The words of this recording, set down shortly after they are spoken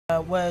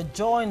We're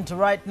joined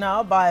right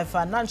now by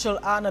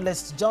financial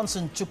analyst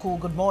Johnson Chukwu.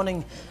 Good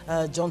morning,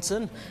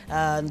 Johnson.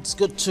 And it's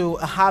good to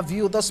have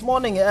you this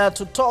morning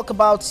to talk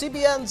about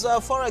CBN's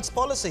forex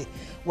policy.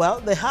 Well,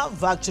 they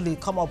have actually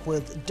come up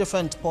with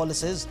different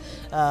policies,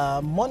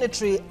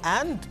 monetary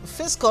and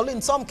fiscal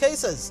in some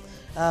cases.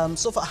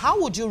 So far,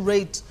 how would you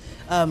rate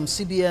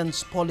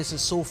CBN's policy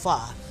so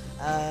far,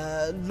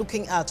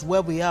 looking at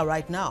where we are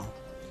right now?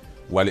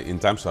 Well, in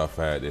terms of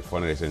the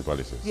foreign exchange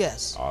policies,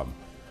 yes.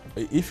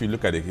 If you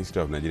look at the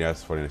history of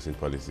Nigeria's foreign exchange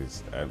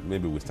policies,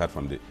 maybe we start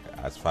from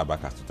as far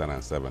back as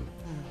 2007,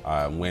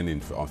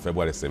 when on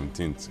February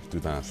 17th,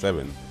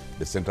 2007,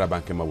 the central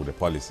bank came up with a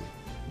policy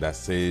that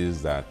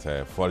says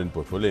that foreign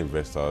portfolio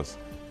investors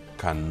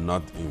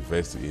cannot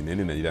invest in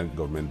any Nigerian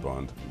government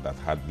bond that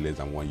had less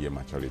than 1 year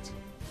maturity.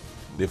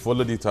 They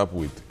followed it up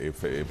with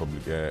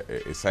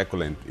a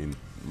cycle in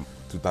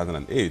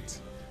 2008,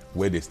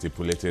 where they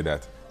stipulated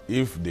that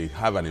if they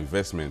have an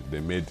investment they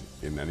made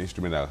in an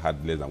instrument that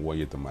had less than 1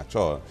 year to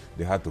mature,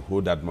 they had to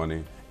hold that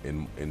money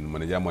in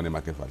Nigerian money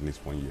market for at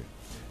least 1 year.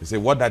 They say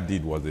what that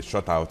did was they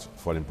shut out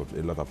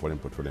a lot of foreign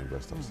portfolio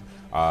investors.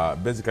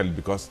 Basically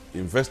because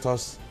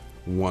investors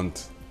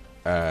want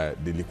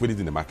the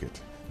liquidity in the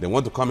market. They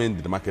want to come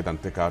into the market and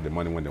take out the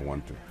money when they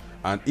want to.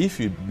 And if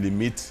you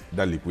limit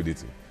that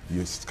liquidity,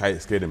 you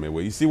scare them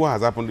away. You see what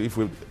has happened if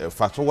we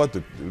fast forward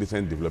to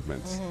recent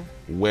developments,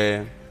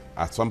 where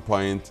at some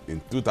point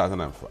in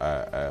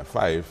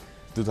 2005,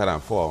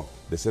 2004,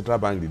 the central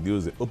bank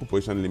reduced the open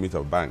position limit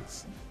of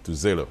banks to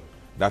 0.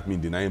 That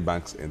means denying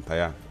banks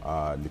entire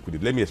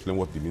liquidity. Let me explain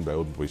what you mean by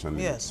open position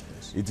limit. Yes,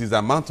 please. It is the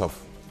amount of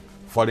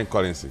foreign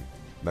currency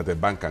that a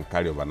bank can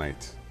carry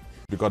overnight.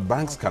 Because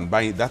banks can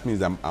buy it, that means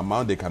the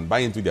amount they can buy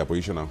into their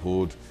position and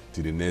hold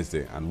till the next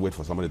day and wait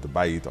for somebody to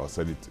buy it or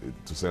sell it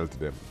to sell to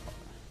them.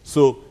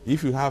 So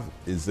if you have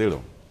a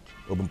 0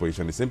 open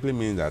position, it simply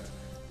means that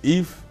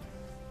if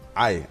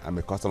I am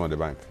a customer of the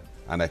bank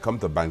and I come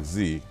to Bank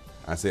Z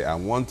and say,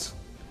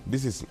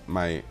 this is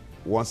my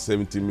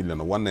 170 million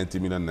or 190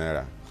 million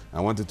naira, I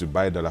want you to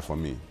buy a dollar for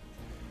me.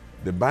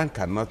 The bank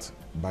cannot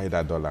buy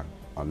that dollar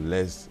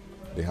unless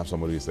they have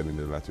somebody who is selling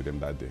the dollar to them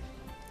that day.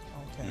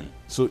 Okay.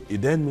 So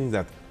it then means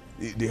that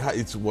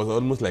it was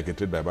almost like a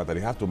trade by barter.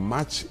 They have to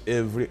match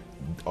every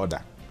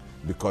order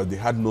because they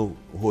had no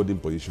holding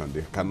position.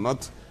 They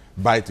cannot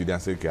buy today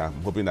and say, okay,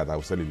 I'm hoping that I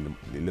will sell it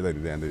later in the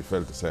day, and they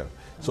fail to sell.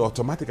 So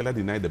automatically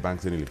denied the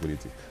banks any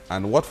liquidity.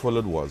 And what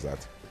followed was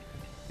that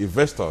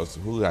investors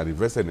who had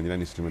invested in the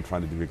Nigerian instrument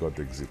found it difficult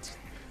to exit.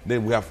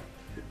 Then we have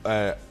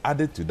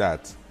added to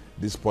that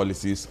these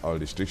policies or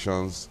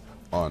restrictions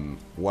on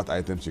what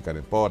items you can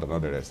import and all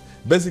the rest.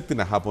 Basic thing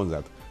that happens is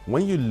that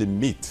when you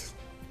limit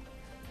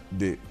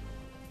the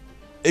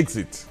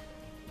exit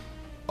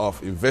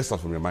of investors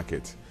from your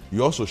market,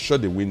 you also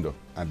shut the window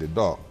and the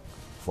door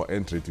for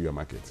entry to your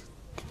market.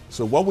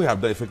 So what we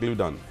have effectively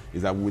done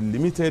is that we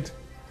limited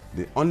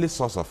the only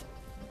source of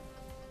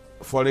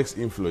forex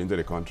inflow into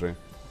the country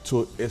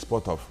to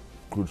export of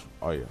crude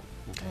oil.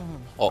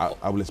 Okay.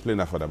 I will explain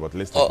that further, but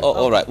let's take it.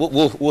 All right,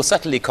 we'll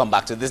certainly come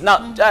back to this.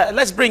 Now,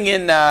 let's bring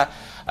in our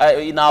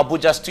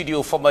Abuja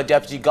studio, former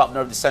Deputy Governor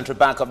of the Central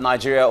Bank of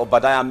Nigeria,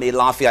 Obadiah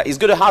Lafia. It's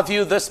good to have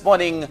you this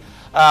morning,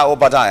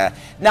 Obadiah.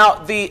 Now,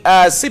 the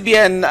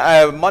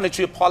CBN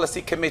Monetary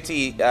Policy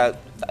Committee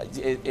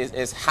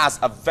has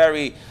a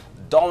very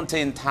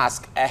daunting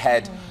task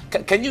ahead.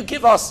 Can you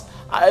give us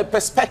a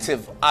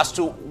perspective as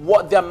to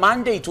what their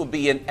mandate will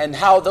be and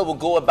how they will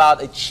go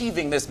about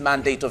achieving this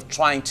mandate of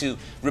trying to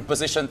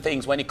reposition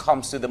things when it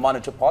comes to the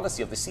monetary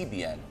policy of the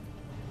CBN?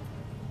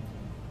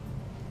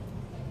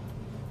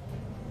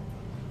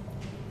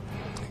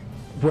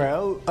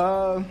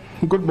 Well,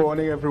 good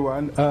morning,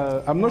 everyone.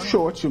 I'm not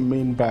sure what you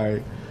mean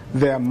by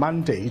their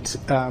mandate.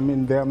 I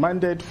mean, their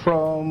mandate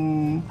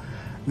from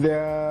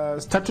their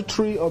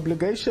statutory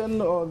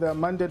obligation or their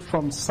mandate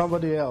from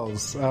somebody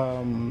else?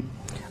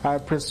 I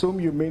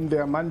presume you mean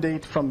their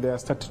mandate from their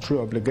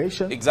statutory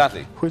obligation.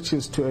 Exactly. Which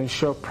is to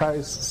ensure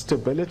price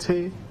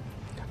stability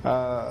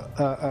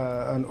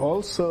and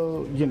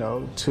also,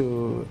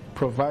 to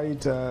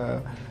provide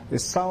a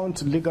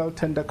sound legal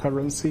tender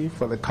currency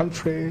for the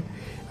country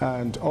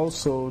and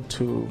also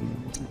to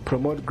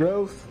promote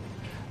growth,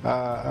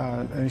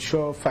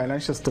 ensure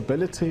financial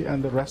stability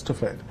and the rest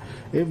of it.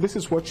 If this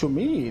is what you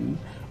mean,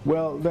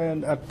 well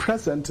then at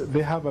present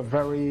they have a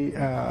very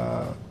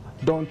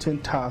daunting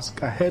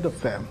task ahead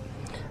of them,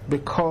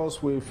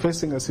 because we're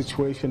facing a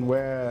situation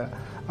where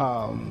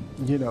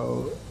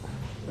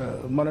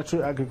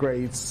monetary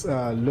aggregates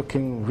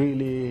looking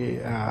really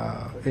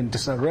in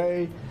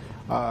disarray.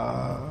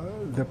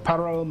 The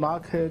parallel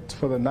market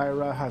for the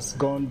Naira has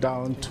gone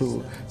down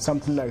to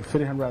something like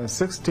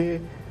 360.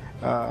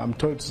 I'm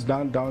told it's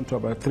down to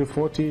about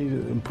 340,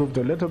 improved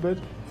a little bit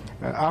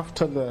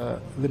after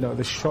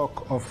the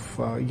shock of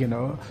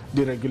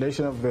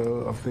deregulation of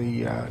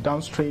the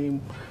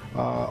downstream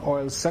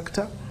oil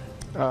sector,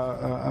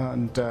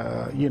 and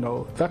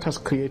that has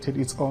created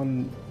its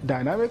own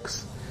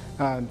dynamics.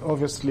 And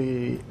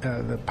obviously,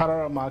 the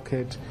parallel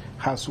market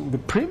the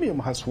premium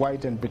has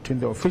widened between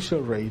the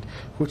official rate,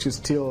 which is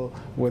still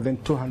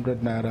within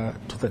 200 naira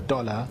to the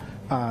dollar,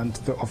 and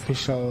the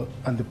official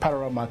and the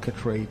parallel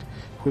market rate,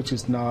 which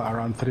is now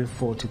around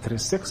 340,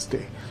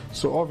 360.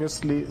 So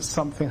obviously,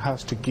 something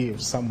has to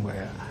give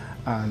somewhere,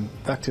 and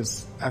that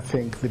is, I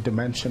think, the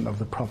dimension of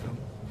the problem.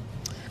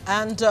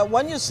 And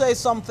when you say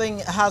something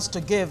has to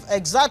give,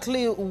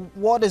 exactly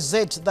what is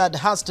it that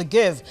has to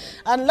give?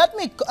 And let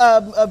me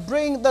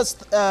bring this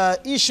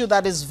issue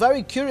that is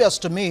very curious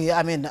to me.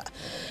 I mean,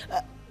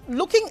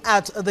 looking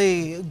at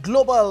the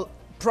global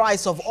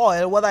price of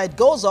oil, whether it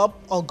goes up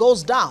or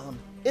goes down,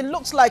 it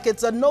looks like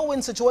it's a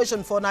no-win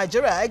situation for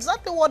Nigeria.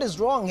 Exactly what is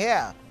wrong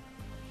here?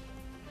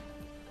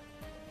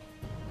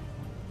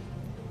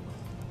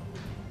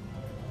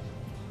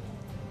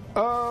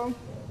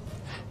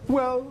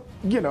 Well,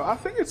 I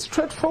think it's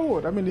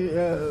straightforward. I mean,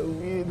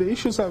 the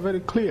issues are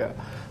very clear.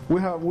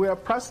 We are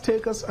price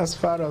takers as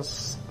far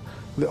as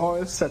the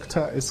oil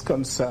sector is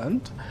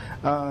concerned,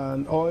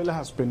 and oil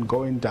has been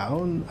going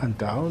down and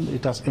down.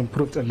 It has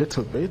improved a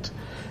little bit,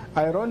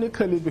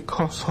 ironically,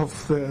 because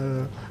of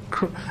the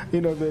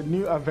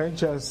new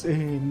Avengers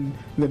in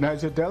the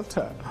Niger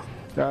Delta.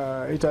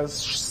 It has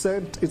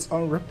sent its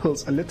own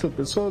ripples a little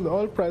bit. So the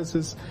oil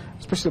prices,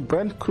 especially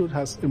Brent crude,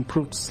 has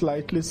improved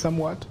slightly,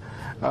 somewhat.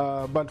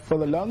 But for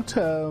the long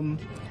term,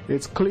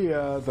 it's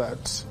clear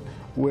that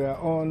we are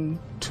on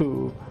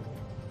to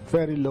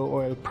very low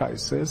oil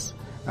prices,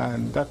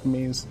 and that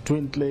means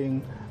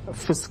dwindling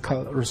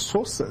fiscal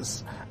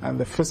resources and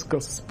the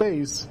fiscal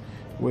space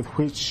with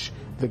which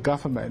the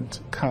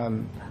government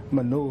can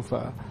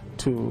maneuver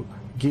to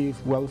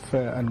give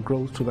welfare and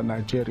growth to the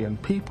Nigerian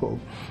people.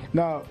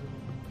 Now,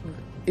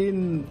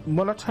 in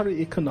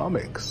monetary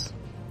economics,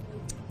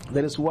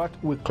 there is what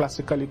we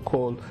classically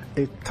call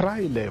a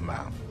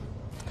trilemma.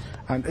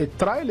 And a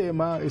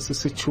trilemma is a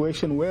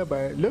situation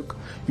whereby, look,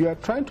 you are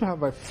trying to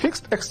have a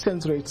fixed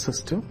exchange rate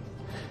system,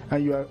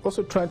 and you are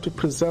also trying to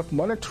preserve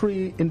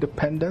monetary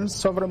independence,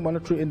 sovereign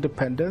monetary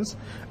independence,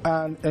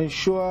 and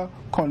ensure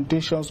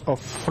conditions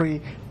of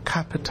free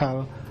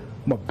capital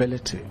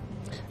mobility.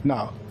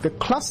 Now, the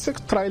classic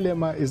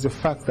trilemma is the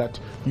fact that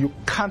you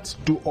can't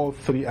do all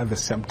three at the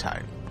same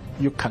time.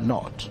 You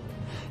cannot.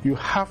 You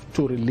have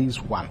to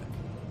release one.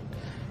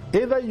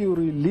 Either you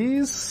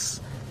release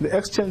the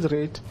exchange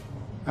rate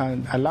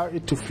and allow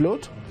it to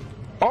float,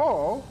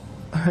 or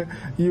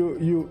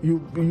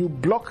you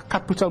block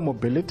capital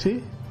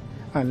mobility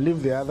and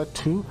leave the other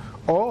two,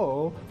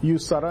 or you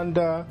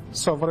surrender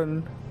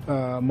sovereign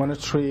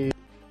monetary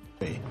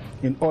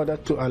in order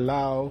to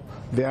allow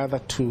the other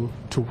two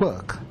to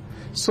work.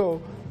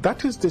 So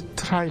that is the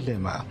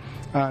trilemma,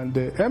 and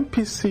the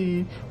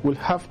MPC will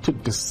have to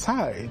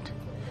decide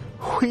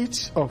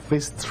which of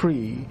these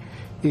three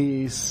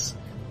is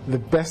the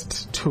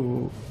best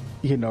to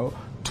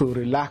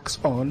relax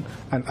on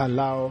and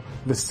allow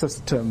the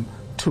system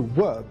to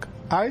work.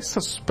 I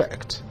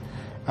suspect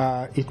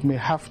it may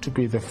have to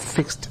be the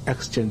fixed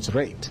exchange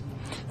rate,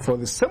 for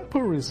the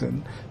simple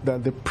reason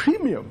that the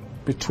premium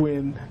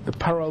between the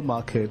parallel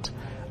market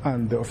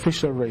and the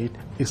official rate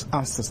is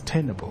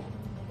unsustainable.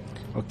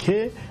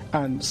 Okay?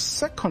 And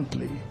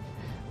secondly,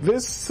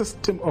 this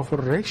system of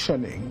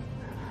rationing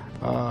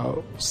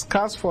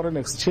scarce foreign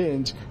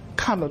exchange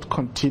cannot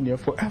continue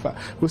forever.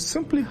 We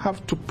simply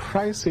have to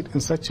price it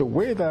in such a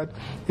way that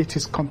it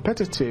is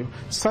competitive,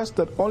 such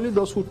that only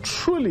those who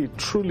truly,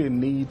 truly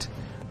need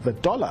the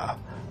dollar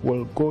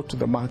will go to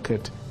the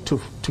market to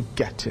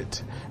get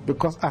it.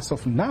 Because as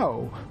of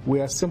now,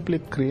 we are simply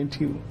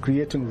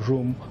creating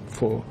room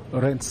for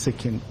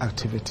rent-seeking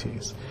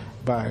activities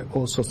by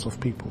all sorts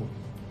of people.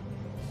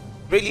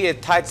 Really a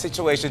tight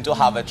situation to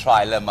have a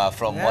trilemma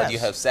from what you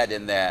have said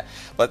in there.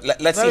 But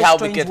let's see how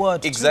we can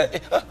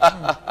exactly.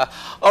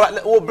 All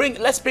right,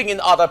 let's bring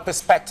in other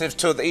perspectives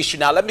to the issue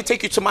now. Let me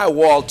take you to my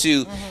wall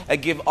to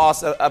give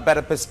us a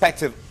better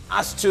perspective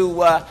as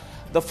to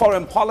the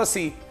foreign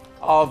policy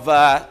of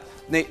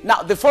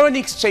now the foreign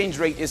exchange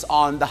rate is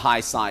on the high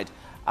side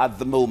at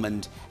the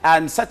moment,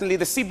 and certainly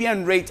the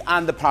CBN rate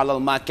and the parallel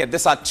market,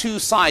 these are two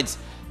sides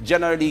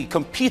generally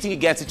competing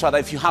against each other,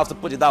 if you have to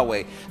put it that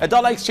way. A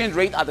dollar exchange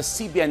rate at the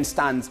CBN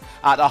stands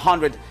at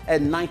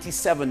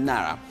 197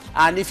 naira,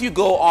 and if you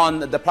go on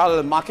the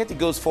parallel market, it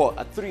goes for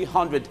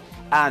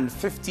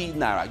 350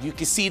 naira. You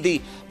can see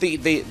the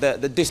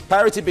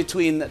disparity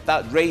between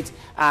that rate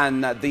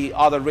and the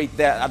other rate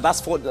there, and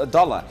that's for the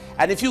dollar.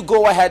 And if you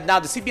go ahead now,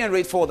 the CBN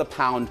rate for the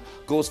pound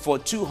goes for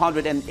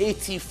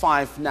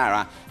 285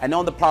 naira, and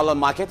on the parallel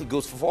market it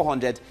goes for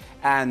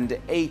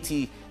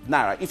 480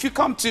 naira. If you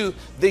come to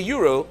the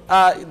euro,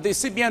 the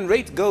CBN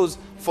rate goes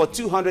for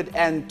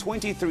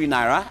 223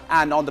 naira,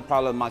 and on the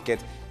parallel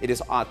market it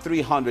is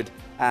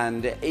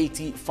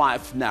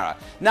 385 naira.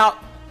 Now,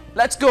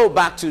 let's go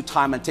back to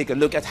time and take a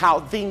look at how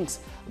things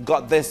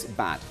got this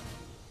bad.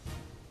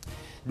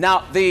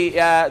 Now,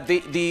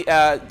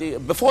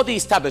 before the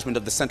establishment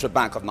of the Central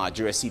Bank of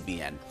Nigeria,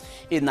 CBN,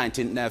 in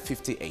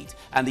 1958,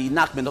 and the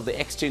enactment of the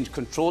Exchange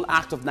Control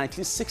Act of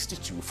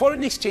 1962,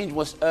 foreign exchange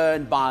was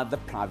earned by the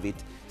private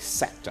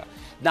sector.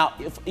 Now,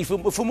 if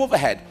we move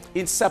ahead,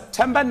 in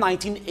September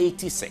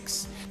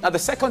 1986, now the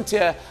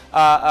second-tier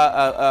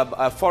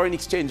foreign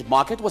exchange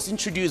market was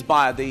introduced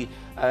by the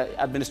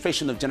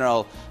administration of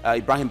General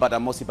Ibrahim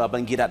Badamasi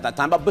Babangida at that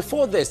time. But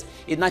before this,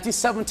 in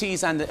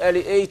 1970s and the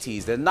early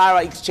 80s, the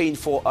Naira exchanged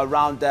for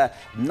around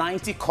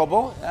 90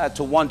 kobo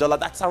to $1.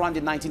 That's around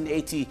in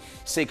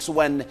 1986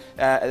 when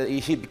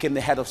he became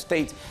the head of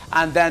state.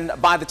 And then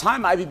by the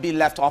time IBB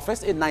left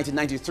office in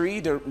 1993,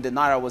 the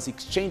Naira was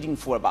exchanging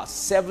for about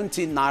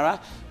 17 Naira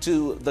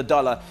to the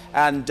dollar.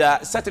 And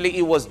certainly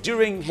it was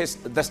during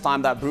this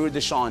time that bureau de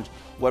change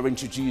were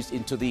introduced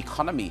into the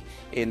economy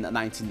in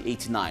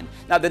 1989.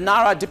 Now, the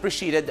Naira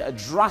depreciated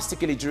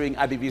drastically during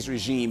IBB's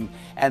regime,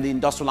 and the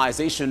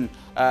industrialization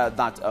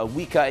that a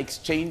weaker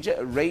exchange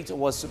rate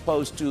was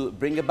supposed to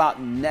bring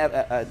about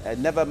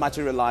never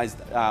materialized,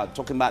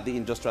 talking about the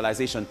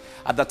industrialization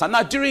at that time.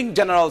 Now, during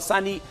General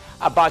Sani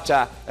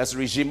Abacha's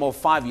regime of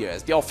 5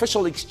 years, the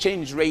official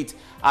exchange rate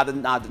at the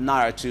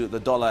Naira to the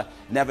dollar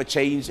never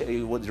changed.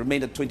 It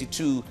remained at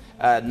 22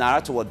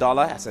 Naira to a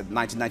dollar as in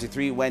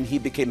 1993 when he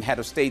became head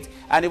of state.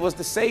 And it was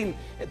the same,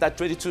 that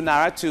 22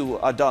 Naira to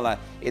a dollar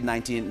in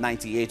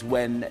 1998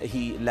 when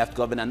he left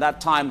government. And that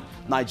time,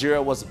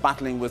 Nigeria was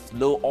battling with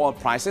low oil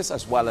prices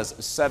as well as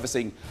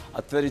servicing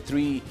a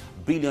 $33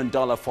 billion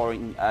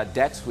foreign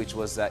debt, which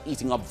was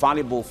eating up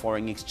valuable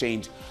foreign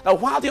exchange. Now,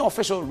 while the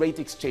official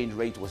exchange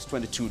rate was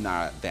 22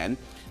 Naira then,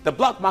 the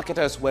block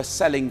marketers were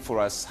selling for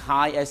as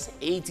high as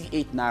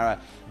 88 Naira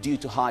due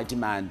to high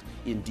demand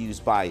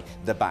induced by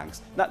the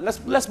banks. Now,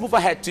 let's move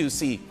ahead to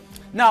see.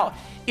 Now,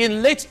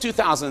 in late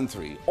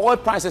 2003, oil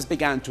prices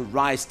began to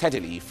rise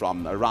steadily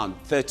from around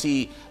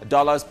 $30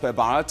 per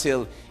barrel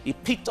till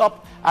it peaked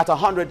up at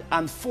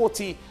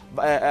 $140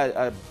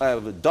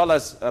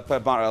 per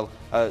barrel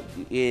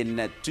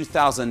in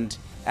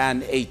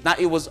 2008. Now,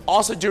 it was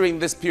also during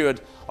this period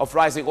of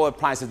rising oil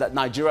prices that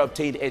Nigeria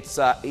obtained its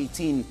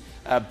 $18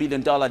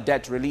 billion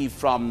debt relief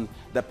from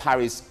the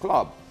Paris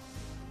Club.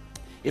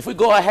 If we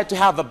go ahead to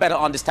have a better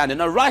understanding,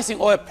 now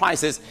rising oil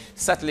prices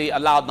certainly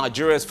allowed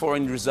Nigeria's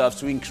foreign reserves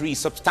to increase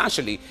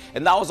substantially,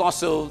 and that was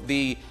also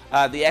the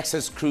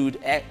excess crude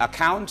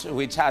account,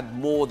 which had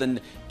more than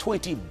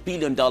 $20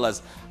 billion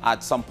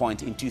at some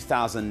point in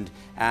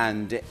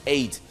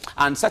 2008.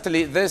 And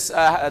certainly this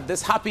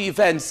happy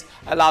events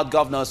allowed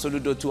Governor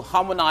Soludo to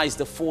harmonize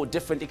the 4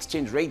 different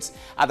exchange rates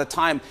at the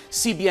time: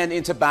 CBN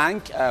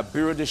Interbank,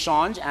 Bureau de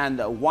Change, and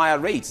wire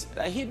rates.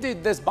 He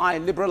did this by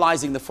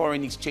liberalizing the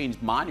foreign exchange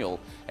manual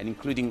and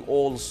including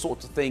all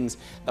sorts of things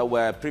that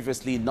were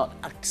previously not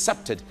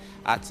accepted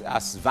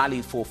as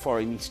valid for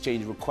foreign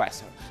exchange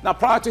requests. Now,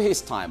 prior to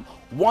his time,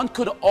 one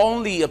could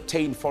only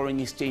obtain foreign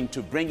exchange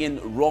to bring in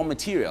raw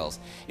materials.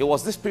 It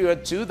was this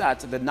period, too,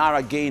 that the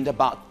Naira gained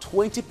about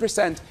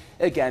 20%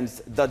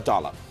 against the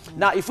dollar.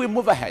 Now, if we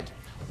move ahead,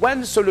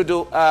 when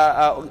Soludo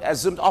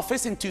assumed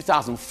office in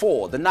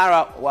 2004, the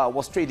Naira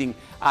was trading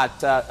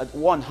at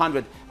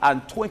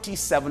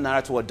 127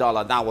 Naira to a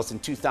dollar. That was in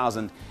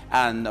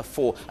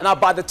 2004. And now,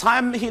 by the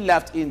time he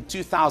left in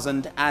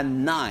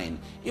 2009,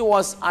 it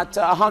was at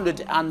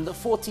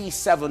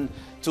 147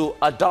 to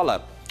a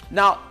dollar.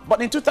 Now,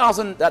 but in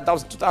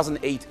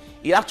 2008,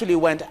 it actually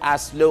went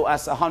as low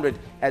as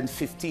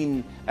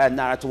 115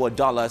 Naira to a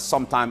dollar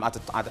sometime at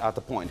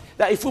a point.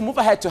 Now, if we move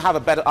ahead to have a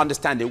better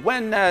understanding,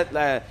 when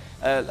Lamido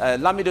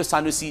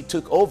Sanusi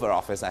took over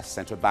office as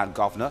central bank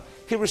governor,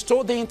 he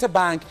restored the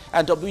interbank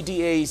and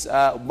WDA's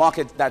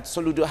market that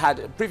Soludo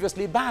had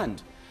previously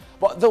banned.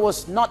 But there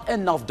was not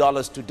enough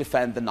dollars to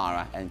defend the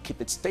Naira and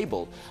keep it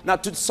stable. Now,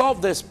 to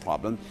solve this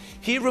problem,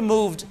 he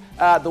removed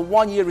the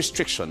 1-year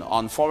restriction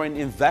on foreign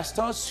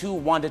investors who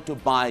wanted to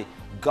buy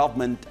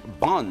government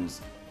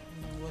bonds.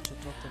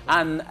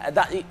 And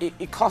that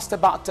it cost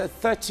about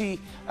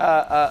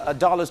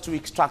 $30 to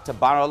extract a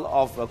barrel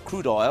of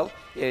crude oil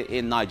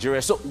in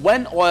Nigeria. So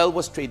when oil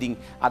was trading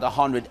at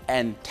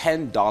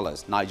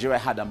 $110, Nigeria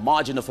had a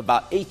margin of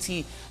about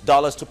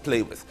 $80 to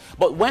play with.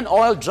 But when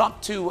oil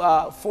dropped to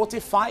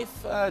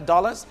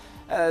 $45,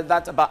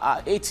 that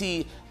about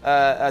 $80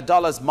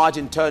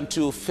 margin turned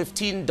to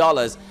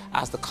 $15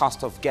 as the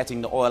cost of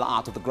getting the oil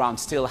out of the ground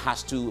still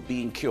has to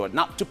be incurred.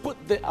 Now, to put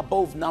the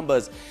above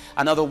numbers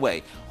another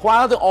way,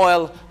 while the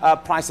oil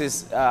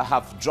prices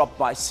have dropped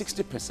by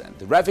 60%,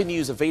 the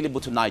revenues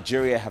available to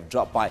Nigeria have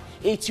dropped by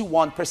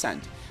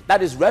 81%.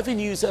 That is,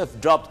 revenues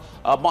have dropped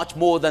much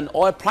more than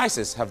oil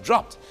prices have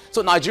dropped.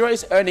 So Nigeria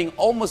is earning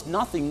almost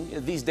nothing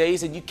these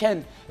days, and you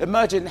can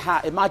imagine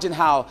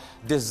how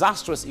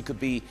disastrous it could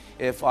be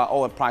if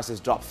oil prices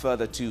drop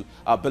further to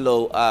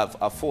below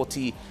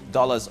 $40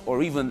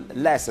 or even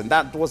less. And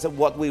that was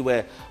what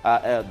the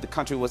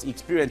country was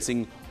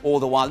experiencing all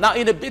the while. Now,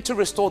 in a bid to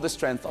restore the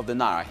strength of the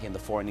Naira in the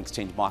foreign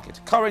exchange market,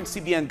 current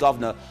CBN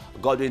Governor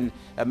Godwin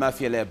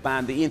Emefiele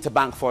banned the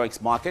interbank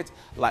forex market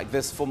like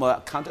his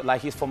former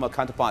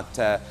counterpart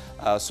counterpart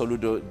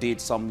Soludo did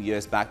some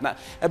years back. Now,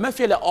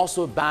 Emefiele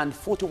also banned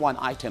 41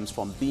 items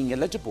from being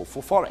eligible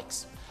for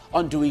Forex,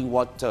 undoing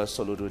what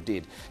Soludo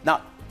did.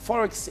 Now,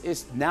 Forex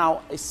is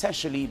now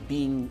essentially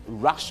being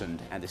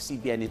rationed, and the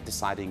CBN is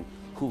deciding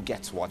who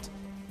gets what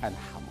and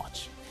how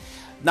much.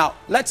 Now,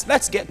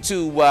 let's get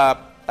to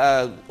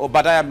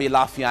Obadiah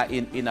Melafia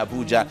in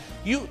Abuja.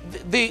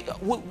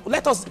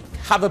 Let us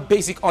have a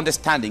basic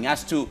understanding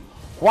as to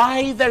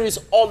why there is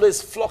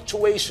always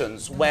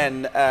fluctuations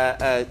when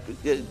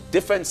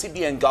different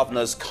CBN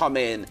governors come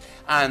in,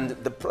 and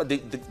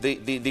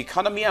the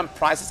economy and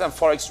prices and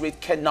forex rate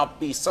cannot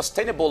be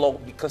sustainable or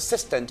be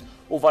consistent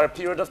over a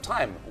period of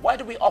time. Why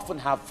do we often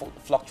have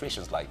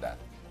fluctuations like that?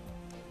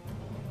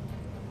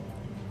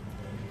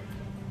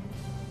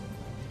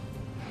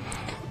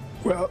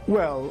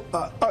 Well,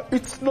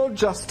 it's not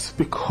just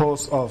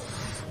because of,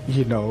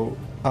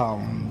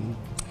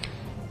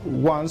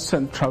 one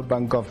central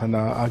bank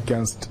governor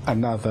against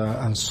another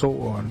and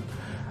so on.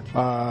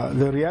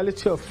 The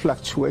reality of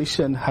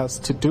fluctuation has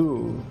to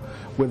do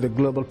with the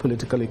global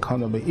political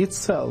economy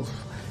itself,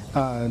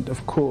 and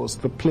of course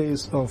the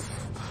place of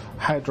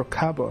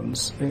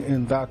hydrocarbons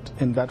in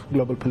that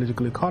global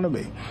political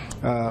economy.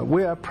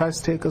 We are price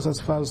takers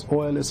as far as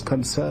oil is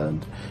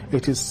concerned.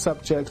 It is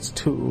subject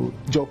to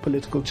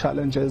geopolitical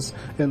challenges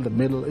in the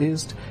Middle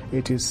East.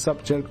 It is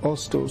subject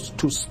also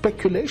to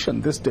speculation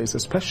these days,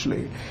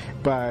 especially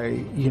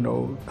by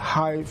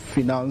high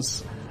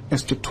finance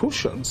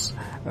institutions,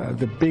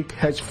 the big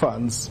hedge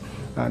funds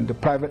and the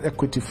private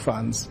equity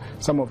funds.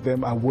 Some of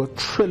them are worth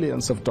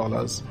trillions of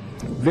dollars.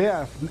 They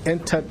have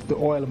entered the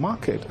oil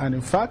market, and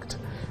in fact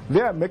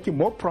they are making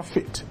more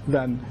profit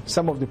than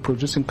some of the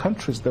producing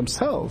countries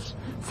themselves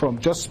from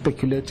just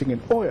speculating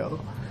in oil.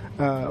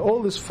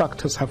 All these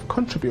factors have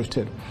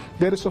contributed.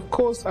 There is, of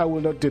course, I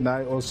will not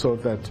deny also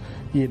that,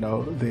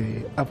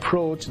 the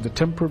approach, the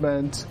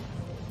temperament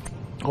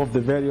of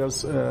the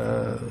various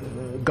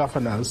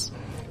governors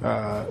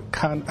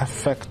can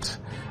affect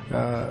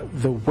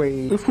the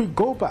way. If we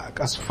go back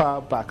as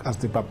far back as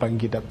the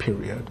Babangida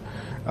period,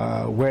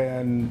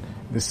 when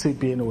the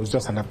CBN was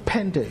just an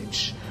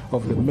appendage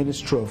of the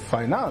Ministry of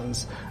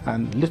Finance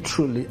and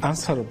literally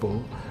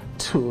answerable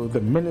to the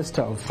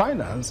Minister of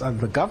Finance and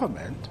the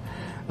government,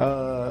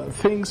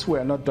 things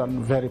were not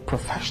done very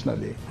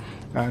professionally.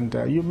 And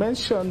you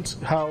mentioned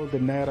how the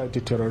Naira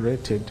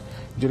deteriorated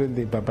during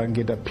the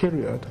Babangida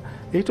period.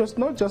 It was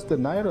not just the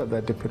Naira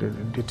that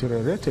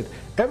deteriorated.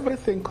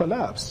 Everything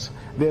collapsed.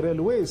 The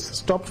railways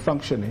stopped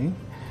functioning.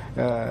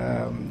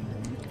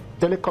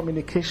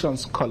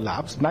 Telecommunications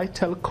collapsed.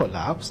 Nitel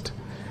collapsed.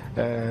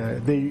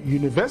 The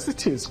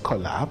universities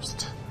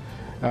collapsed.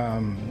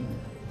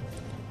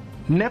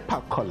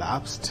 NEPA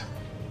collapsed.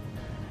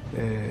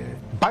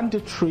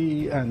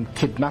 Banditry and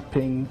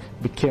kidnapping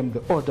became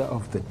the order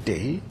of the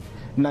day.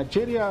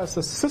 Nigeria as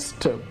a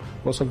system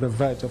was on the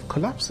verge of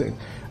collapsing,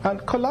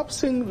 and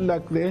collapsing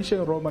like the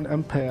ancient Roman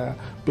Empire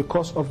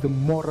because of the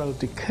moral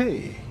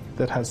decay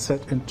that has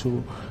set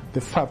into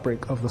the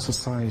fabric of the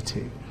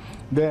society.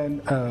 Then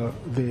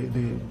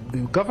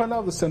the governor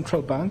of the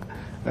central bank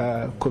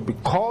could be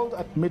called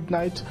at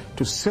midnight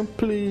to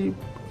simply,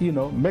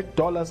 make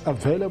dollars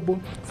available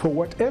for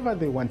whatever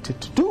they wanted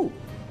to do.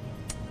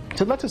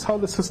 So that is how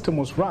the system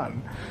was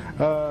run.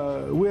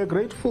 We are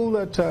grateful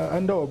that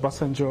under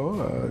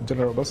Obasanjo,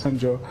 General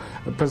Obasanjo,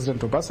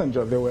 President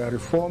Obasanjo, there were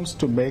reforms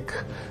to make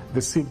the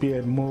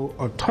CBN more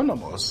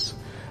autonomous.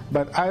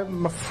 But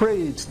I'm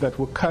afraid that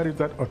we carried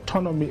that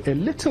autonomy a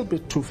little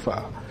bit too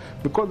far,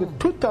 because the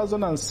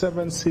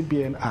 2007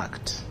 CBN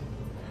Act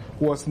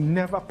was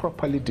never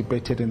properly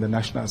debated in the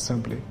National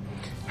Assembly.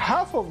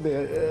 Half of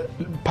the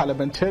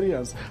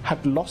parliamentarians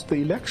had lost the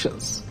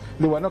elections.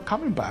 They were not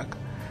coming back.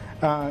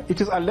 It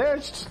is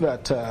alleged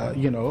that,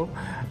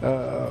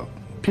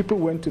 people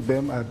went to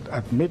them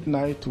at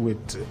midnight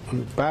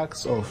with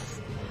bags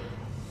of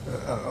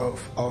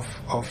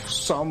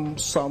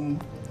some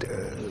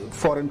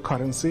foreign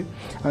currency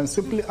and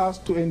simply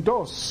asked to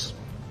endorse.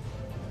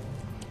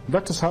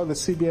 That is how the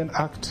CBN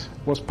Act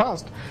was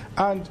passed.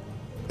 And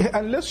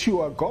unless you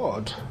are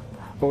God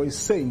or a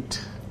saint,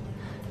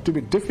 it will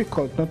be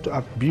difficult not to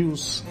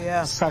abuse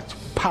such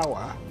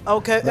power.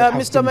 Okay,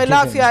 Mr.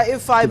 Melafia,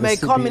 if I may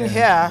come in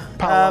here,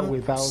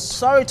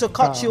 sorry to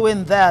cut you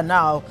in there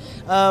now.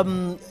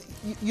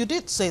 You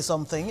did say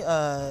something,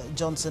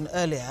 Johnson,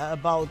 earlier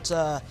about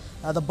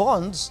the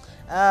bonds.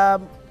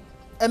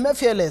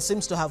 Emefiele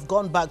seems to have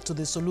gone back to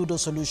the Soludo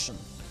solution,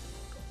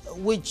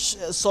 which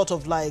sort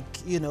of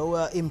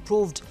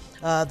improved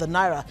the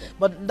Naira.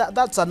 But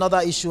that's another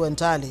issue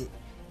entirely.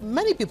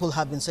 Many people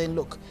have been saying,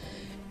 look,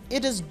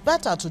 it is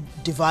better to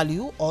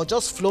devalue or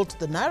just float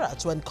the Naira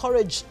to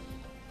encourage,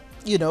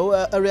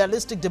 a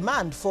realistic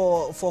demand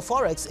for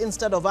Forex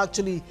instead of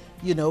actually,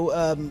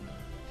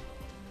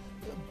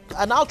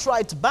 an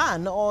outright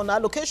ban on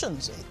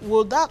allocations.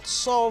 Will that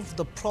solve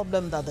the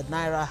problem that the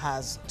Naira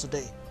has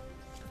today?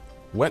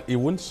 Well, it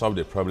wouldn't solve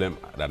the problem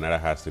that Naira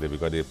has today,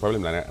 because the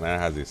problem that Naira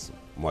has is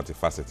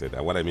multifaceted.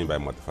 And what I mean by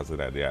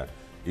multifaceted, there are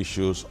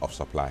issues of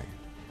supply.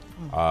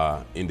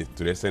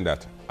 to the extent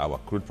that our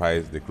crude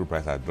price, the crude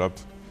price has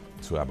dropped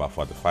to about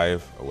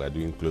 45. We're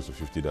doing close to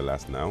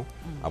 $50 now.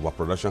 Our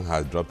production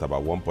has dropped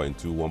about 1.2,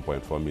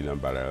 1.4 million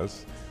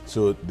barrels.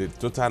 So the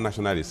total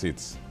national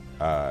receipts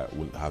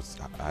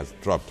has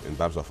dropped in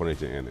terms of foreign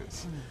exchange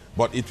earnings.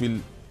 But it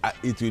will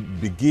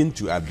begin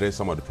to address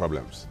some of the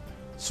problems.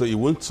 So it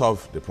won't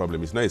solve the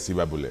problem. It's not a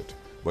silver bullet.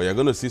 But you're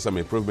going to see some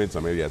improvements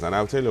in some areas. And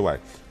I'll tell you why.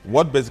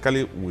 What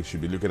basically we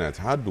should be looking at,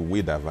 how do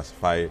we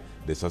diversify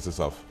the sources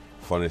of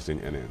foreign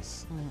exchange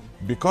earnings?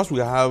 Because we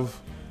have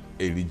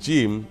a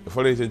regime, a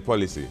foreign exchange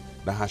policy,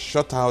 that has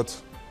shut out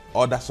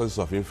other sources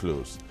of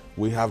inflows,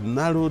 we have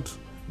narrowed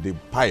the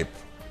pipe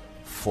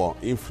for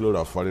inflow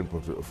of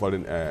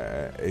foreign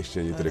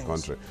exchange into the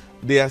country.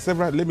 There are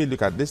several.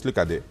 Let's look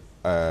at the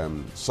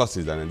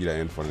sources that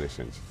Nigeria earn foreign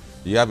exchange.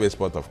 You have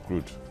export of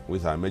crude, which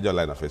is a major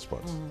line of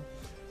export,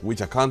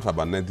 which accounts for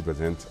about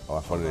 90% of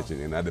our foreign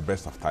exchange and at the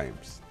best of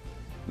times.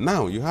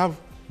 Now you have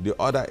the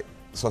other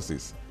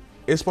sources,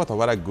 export of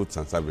other goods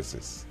and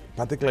services,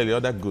 particularly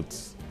other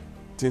goods,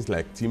 things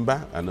like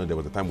timber. I know there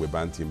was a time we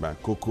banned timber,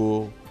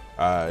 cocoa,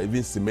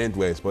 even cement.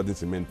 We're exporting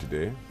cement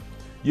today.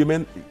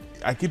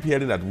 I keep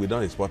hearing that we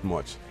don't export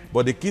much,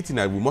 but the key thing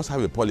is we must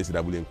have a policy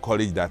that will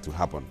encourage that to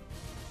happen.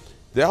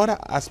 The other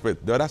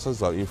aspect, the other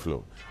sources of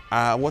inflow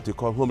are what we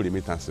call home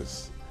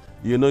remittances.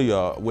 You know,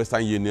 your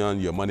Western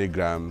Union, your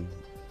MoneyGram,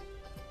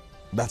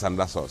 that's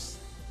another source.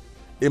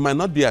 It might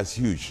not be as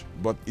huge,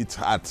 but it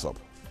adds up.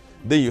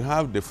 Then you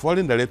have the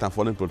foreign direct and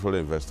foreign portfolio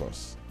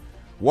investors.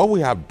 What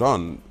we have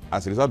done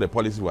as a result of the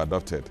policy we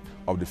adopted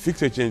of the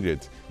fixed exchange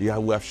rate, we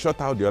have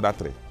shut out the other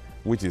three,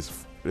 which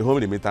is the home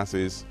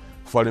remittances,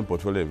 foreign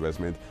portfolio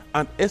investment,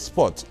 and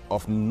export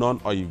of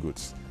non-oil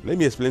goods. Let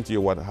me explain to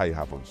you how it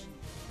happens.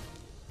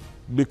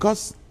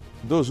 Because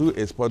those who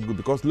export goods,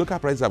 because local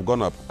prices have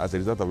gone up as a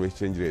result of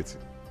exchange rate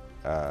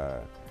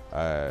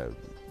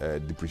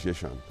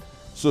depreciation.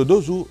 So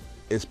those who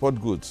export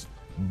goods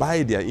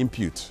buy their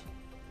input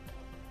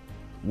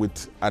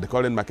at the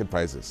current market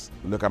prices,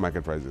 local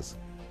market prices,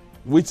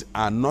 which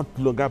are not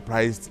longer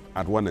priced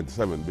at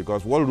 197,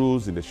 because what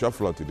rules in the shop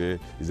floor today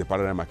is a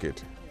parallel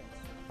market.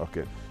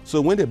 Okay. So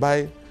when they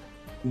buy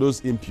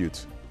those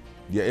input,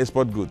 their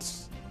export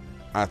goods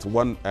at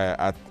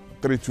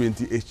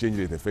 320 exchange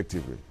rate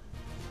effectively,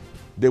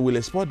 they will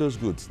export those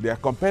goods. They are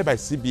compared by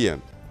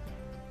CBN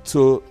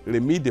to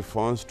remit the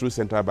funds through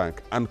central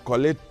bank and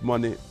collect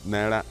money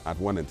naira at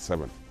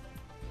 197.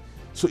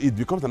 So it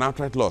becomes an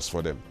outright loss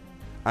for them.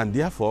 And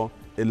therefore,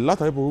 a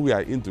lot of people who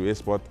are into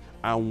export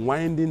are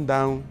winding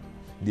down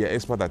their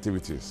export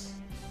activities.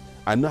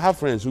 I know have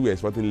friends who were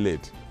exporting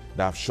late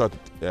that have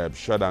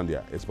shut down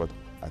their export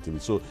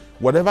activity. So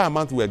whatever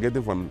amount we are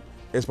getting from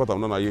export of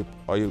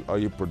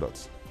non-oil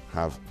products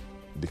have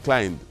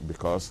declined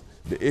because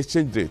the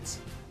exchange rate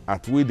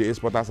at which the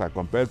exporters are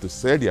compelled to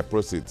sell their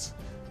proceeds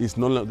is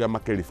no longer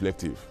market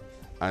reflective,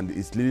 and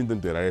it's leading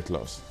them to a direct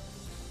loss.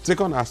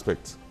 Second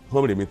aspect,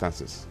 home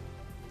remittances.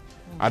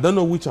 I don't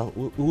know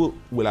who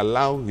will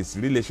allow his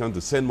relation to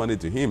send money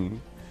to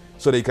him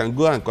so they can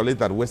go and collect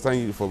that Western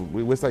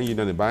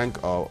Union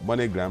Bank or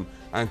MoneyGram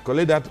and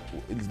collect that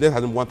less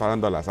than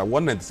 $1,000 at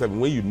 197,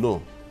 when you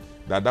know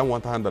that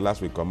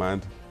 $1,000 will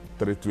command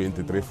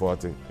 320,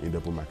 340 in the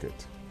open market.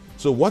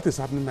 So what is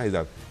happening now is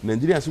that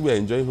Nigerians who are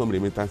enjoying home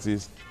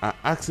remittances are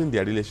asking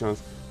their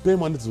relations, pay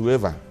money to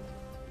whoever.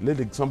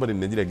 Let somebody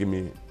in Nigeria give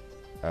me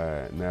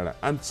naira.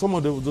 And some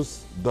of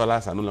those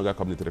dollars are no longer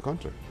coming into the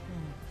country.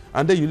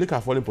 And then you look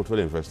at foreign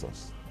portfolio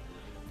investors.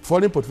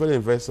 Foreign portfolio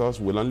investors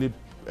will only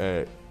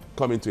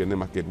come into a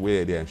market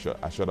where they are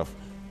assured of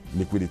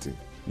liquidity.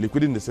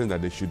 Liquidity in the sense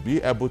that they should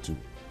be able to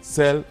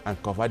sell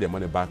and convert their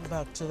money back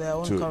to their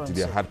own currency. To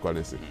their hard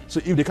currency. So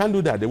if they can't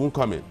do that, they won't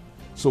come in.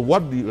 So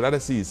what we rather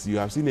see is you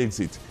have seen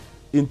exit.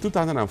 In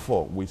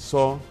 2004, we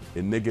saw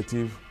a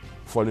negative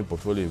foreign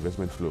portfolio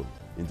investment flow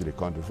into the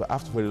country for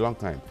a long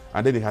time.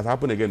 And then it has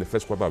happened again in the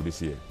first quarter of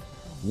this year,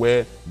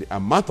 where the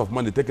amount of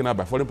money taken out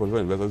by foreign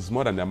portfolio investors is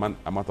more than the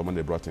amount of money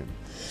they brought in.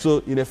 So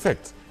in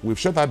effect, we've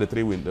shut out the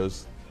three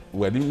windows,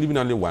 we're leaving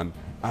only one,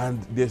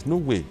 and there's no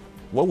way.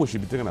 What we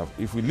should be taking off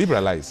if we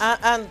liberalize.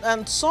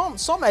 And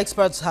some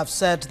experts have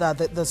said that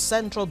the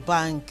central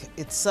bank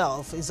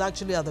itself is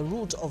actually at the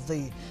root of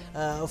the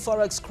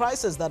forex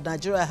crisis that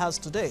Nigeria has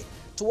today.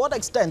 To what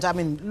extent? I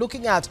mean,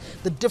 looking at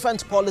the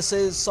different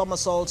policies,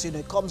 somersaults,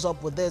 it comes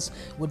up with this,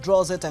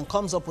 withdraws it, and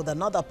comes up with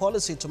another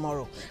policy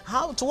tomorrow.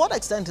 To what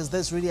extent is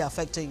this really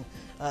affecting,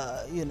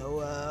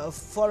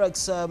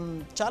 forex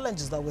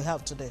challenges that we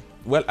have today?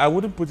 Well, I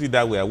wouldn't put it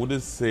that way. I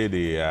wouldn't say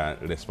they are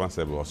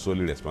responsible or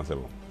solely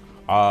responsible.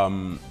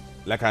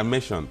 Like I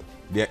mentioned,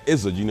 there are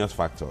exogenous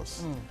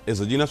factors.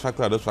 Exogenous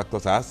factors are those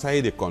factors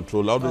outside the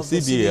control of the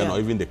CBN or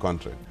even the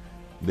country.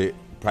 The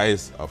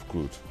price of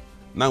crude.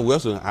 Now we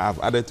also have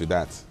added to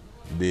that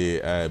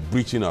the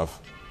breaching of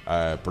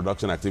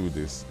production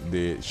activities,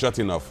 the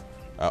shutting of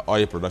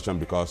oil production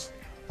because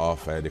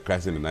of the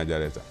crisis in the Niger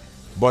Delta.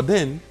 But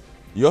then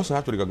you also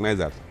have to recognize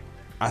that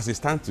as it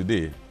stands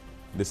today,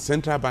 the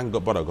Central Bank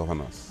Board of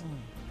Governors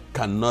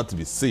cannot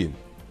be seen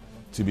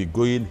to be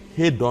going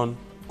head-on,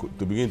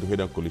 to begin to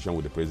head-on collision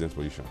with the president's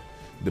position.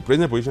 The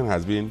president's position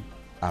has been,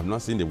 I have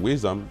not seen the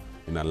wisdom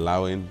in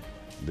allowing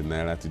the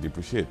naira to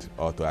depreciate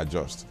or to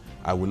adjust.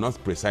 I will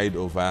not preside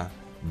over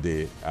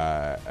the,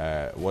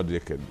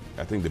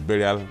 I think the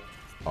burial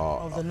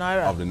of the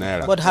naira. Of the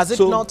naira. But has it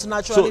not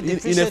naturally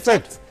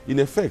depreciated? In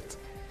effect,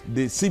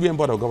 the CBN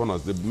Board of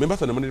Governors, the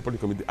members of the Monetary Policy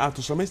Committee, are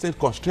to some extent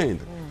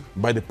constrained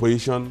by the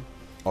position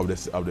of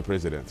the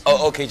president.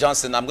 Oh, okay,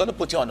 Johnson, I'm going to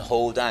put you on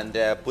hold and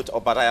put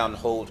Obadiah on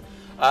hold.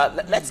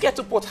 Let's get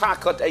to Port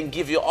Harcourt and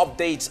give you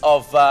updates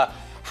of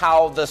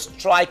how the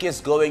strike is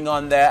going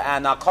on there.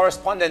 And our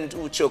correspondent,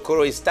 Uche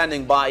Okoro, is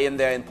standing by in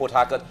there in Port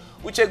Harcourt.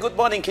 Uche, good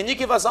morning. Can you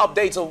give us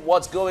updates of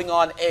what's going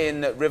on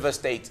in River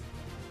State?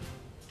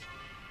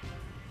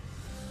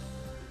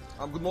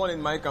 Good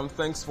morning, Mike, and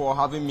thanks for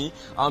having me.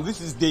 This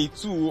is day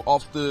 2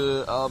 of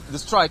the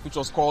strike, which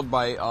was called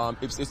by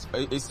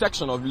a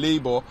section of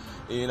labor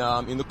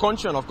in the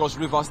country and, of course,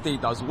 River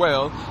State as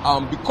well.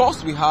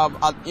 Because we have,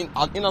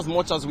 in as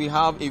much as we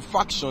have a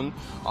faction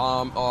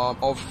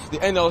of the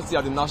NLC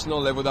at the national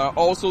level, there are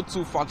also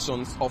 2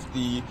 factions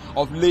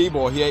of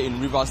labor here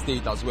in River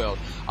State as well.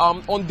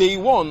 On day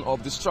 1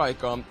 of the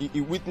strike,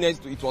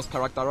 it was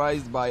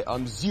characterized by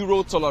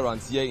zero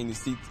tolerance here in the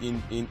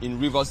city, in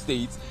River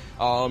State.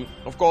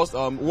 Of course,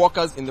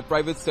 workers in the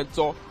private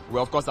sector were,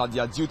 of course, at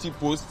their duty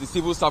posts. The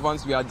civil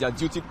servants were at their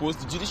duty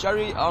posts. The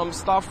judiciary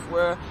staff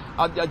were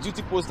at their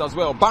duty posts as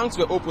well. Banks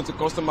were open to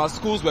customers.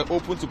 Schools were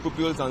open to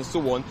pupils and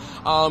so on.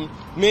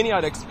 Many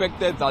had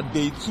expected that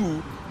day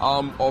 2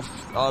 of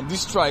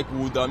this strike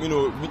would,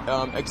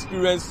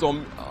 experience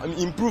some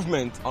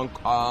improvement on,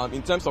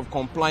 in terms of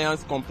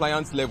compliance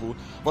level.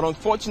 But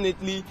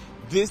unfortunately,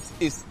 this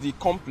is the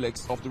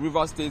complex of the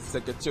River State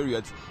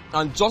Secretariat,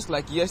 and just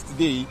like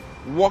yesterday,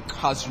 work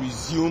has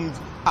resumed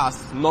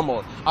as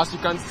normal. As you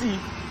can see,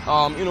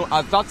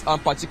 at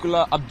that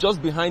particular,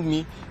 just behind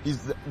me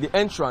is the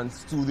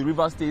entrance to the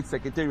River State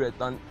Secretariat,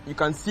 and you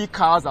can see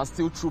cars are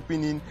still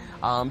trooping in.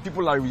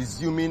 People are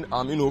resuming,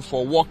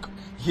 for work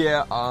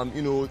here,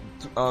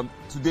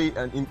 today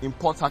in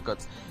Port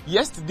Harcourt.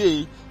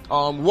 Yesterday,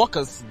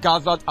 workers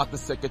gathered at the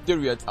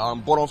Secretariat,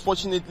 but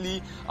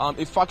unfortunately,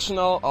 a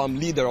factional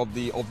leader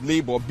of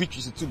Labour,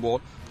 Beatrice Tubo,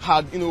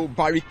 had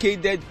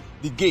barricaded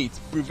the gate,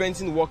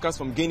 preventing workers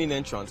from gaining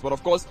entrance. But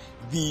of course,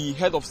 the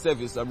head of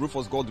service,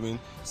 Rufus Godwin,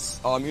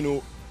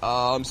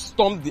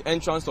 stormed the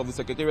entrance of the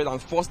Secretariat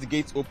and forced the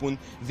gates open,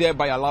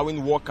 thereby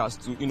allowing workers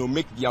to,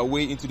 make their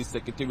way into the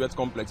Secretariat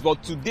complex.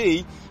 But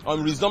today,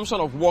 resumption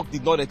of work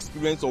did not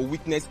experience or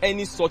witness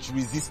any such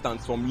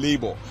resistance from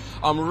Labour.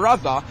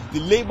 Rather, the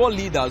Labour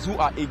leaders who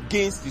are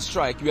against the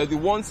strike were the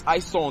ones I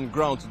saw on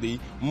ground today,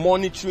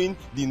 monitoring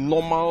the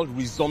normal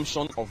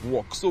resumption of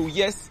work. So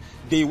yes,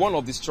 day 1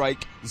 of the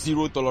strike,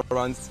 zero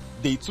tolerance.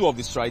 Day 2 of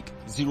the strike,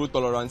 zero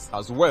tolerance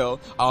as well,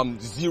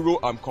 zero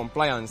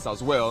compliance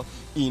as well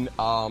in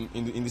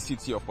the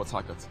city of Port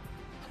Harcourt.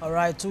 All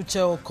right,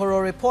 Uche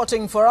Okoro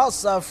reporting for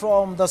us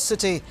from the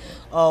city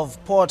of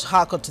Port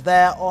Harcourt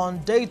there on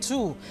day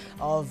 2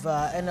 of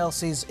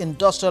NLC's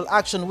industrial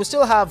action. We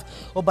still have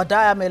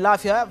Obadiah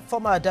Melafia,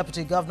 former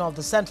deputy governor of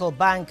the central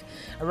bank,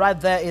 right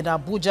there in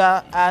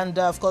Abuja, and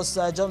of course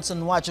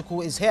Johnson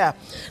Nwachukwu is here.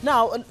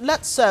 Now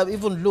let's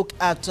even look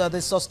at the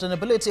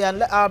sustainability,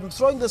 and I'm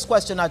throwing this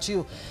question at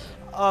you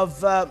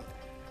of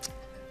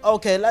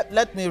okay,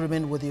 let me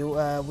remain with you.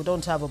 We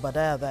don't have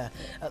Obadiah there.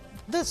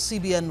 This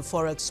CBN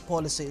Forex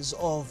policies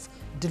of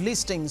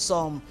delisting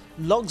some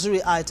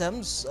luxury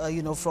items,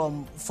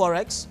 from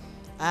Forex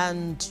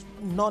and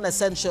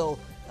non-essential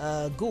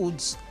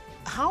goods,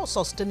 how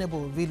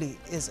sustainable really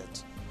is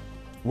it?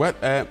 Well,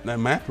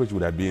 my approach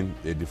would have been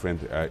a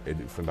different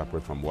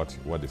approach from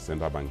what the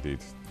central bank did.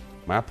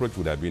 My approach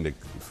would have been the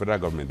federal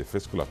government, the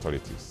fiscal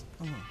authorities,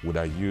 would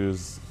have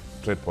used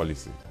trade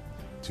policy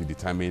to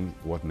determine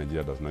what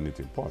Nigeria does not need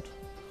to import,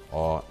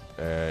 or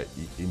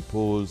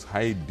impose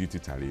high duty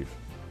tariff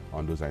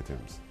on those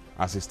items.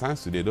 As it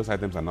stands today, those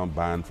items are not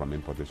banned from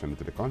importation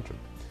into the country.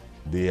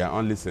 They are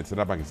only,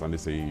 central bank is only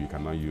saying you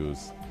cannot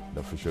use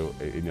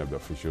any of the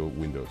official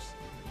windows.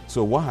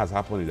 So what has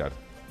happened is that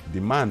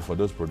demand for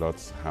those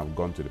products have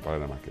gone to the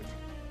parallel market.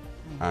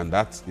 And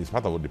that is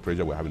part of the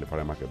pressure we have in the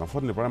parallel market.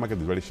 Unfortunately, the parallel market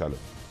is very shallow.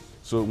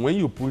 So when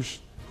you push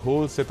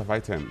whole set of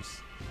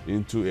items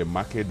into a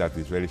market that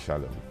is very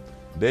shallow,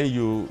 then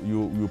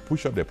you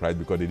push up the price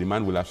because the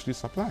demand will outstrip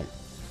supply.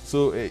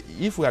 So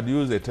if we had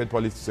used a trade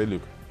policy to say,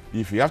 look,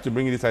 if you have to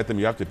bring in this item,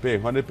 you have to pay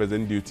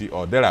 100% duty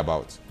or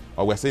thereabouts,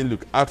 or we're saying,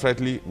 look,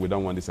 outrightly, we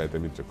don't want this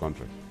item into the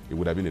country, it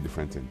would have been a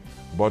different thing.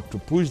 But to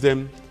push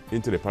them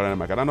into the parallel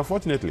market, and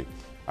unfortunately,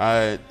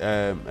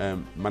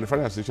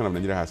 Manufacturing Association of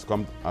Nigeria has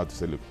come out to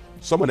say, look,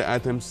 some of the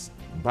items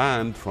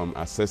banned from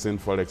accessing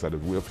Forex at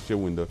the official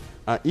window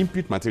are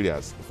input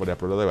materials for their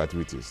productive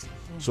activities.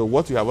 So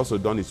what we have also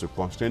done is to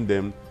constrain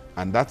them,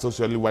 and that's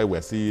actually why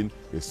we're seeing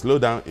a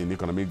slowdown in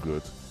economic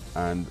growth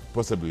and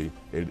possibly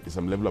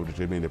some level of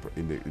retrenchment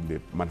in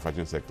the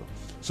manufacturing sector.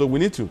 So we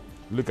need to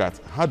look at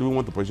how do we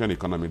want to position the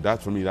economy.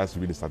 That, for me, that's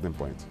really the starting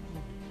point.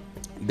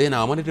 then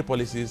our monetary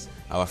policies,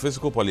 our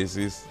fiscal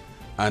policies,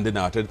 and then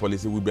our trade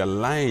policy will be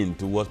aligned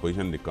towards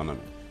positioning the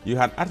economy. You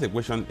had asked a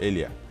question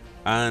earlier,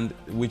 and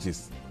which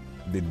is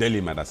the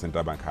dilemma that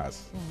central bank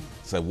has.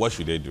 So what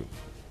should they do?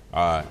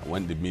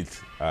 When they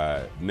meet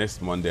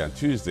next Monday and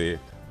Tuesday,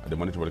 the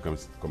Monetary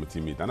Policy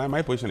Committee meet. And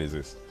my position is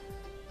this.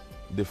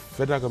 The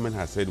federal government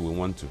has said we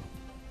want to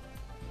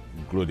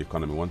grow the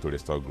economy, we want to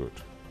restore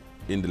growth.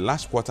 In the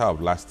last quarter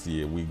of last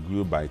year, we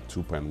grew by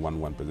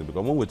 2.11%.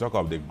 Because when we talk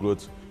of the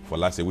growth for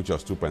last year, which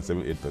was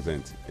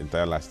 2.78%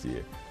 entire last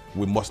year,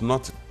 we must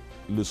not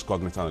lose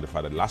cognizance of the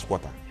fact that last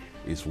quarter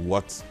is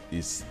what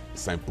is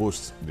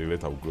signpost the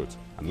rate of growth.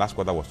 And last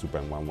quarter was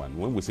 2.11.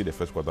 When we see the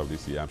first quarter of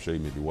this year, I'm sure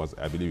it may be worse.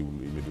 I believe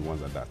it may be worse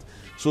than that.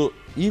 So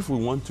if we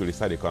want to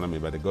restart the economy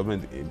by the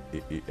government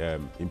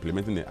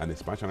implementing an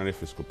expansionary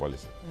fiscal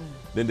policy,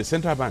 then the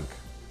central bank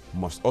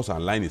must also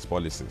align its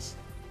policies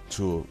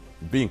to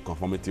be in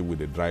conformity with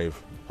the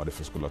drive of the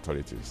fiscal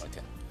authorities.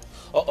 Okay.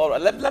 All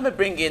right, let me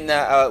bring in,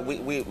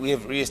 we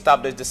have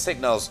re-established the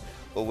signals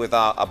with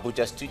our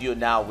Abuja studio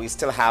now. We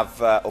still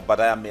have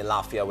Obadiah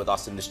Melafia with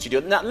us in the studio.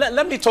 Now,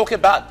 let me talk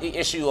about the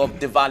issue of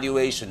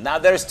devaluation. Now,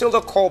 there is still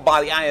the call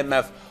by the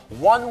IMF,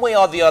 one way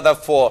or the other,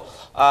 for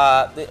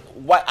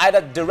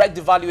either direct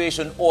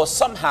devaluation or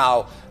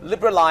somehow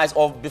liberalize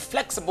or be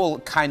flexible,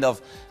 kind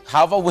of,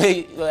 however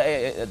way,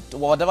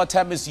 whatever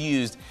term is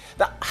used.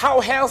 Now, how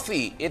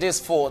healthy it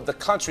is for the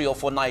country or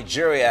for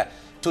Nigeria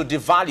to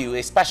devalue,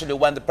 especially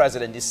when the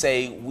president is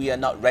saying we are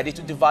not ready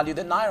to devalue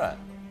the naira?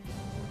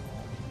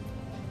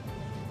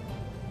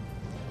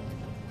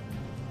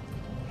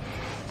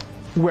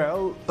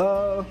 Well,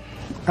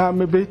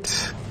 I'm a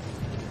bit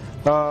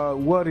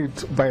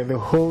worried by the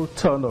whole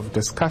turn of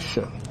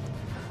discussion.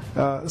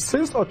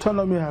 Since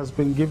autonomy has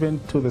been given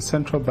to the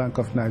Central Bank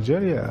of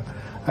Nigeria,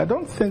 I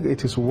don't think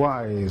it is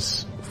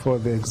wise for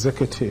the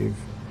executive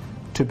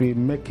to be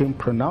making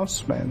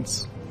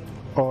pronouncements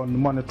on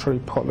monetary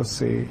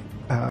policy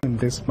in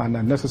this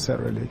manner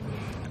necessarily.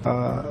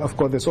 Of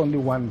course, there's only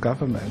one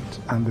government,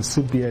 and the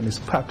CBN is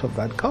part of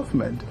that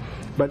government.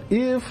 But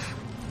if,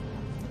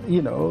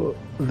 you know,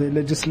 the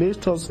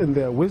legislators in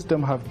their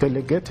wisdom have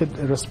delegated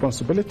a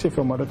responsibility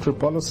for monetary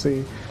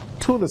policy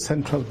to the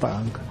central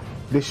bank,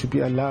 they should be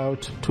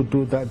allowed to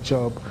do that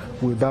job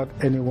without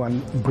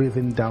anyone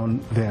breathing down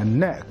their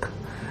neck.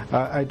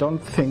 I don't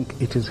think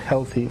it is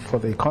healthy for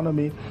the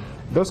economy.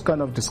 Those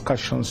kind of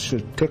discussions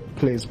should take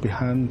place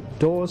behind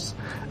doors.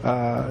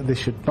 They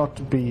should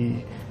not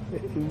be,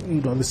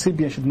 you know, the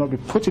CBN should not be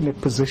put in a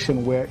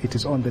position where it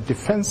is on the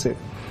defensive.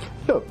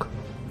 Look,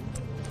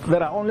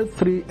 there are only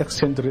three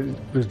exchange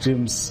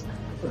regimes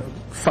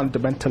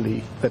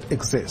fundamentally that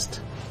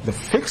exist. The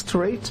fixed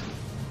rate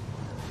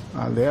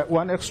at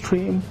one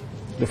extreme,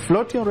 the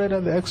floating rate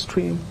at the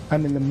extreme,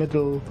 and in the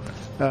middle,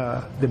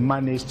 the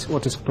managed,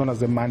 what is known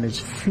as the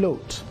managed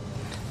float.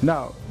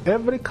 Now,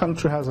 every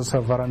country has a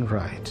sovereign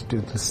right to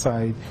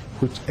decide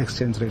which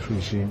exchange rate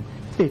regime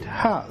it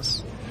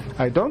has.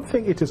 I don't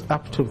think it is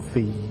up to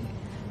the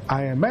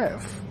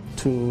IMF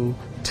to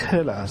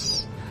tell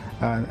us,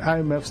 and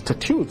IMF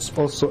statutes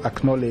also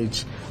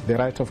acknowledge the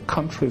right of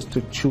countries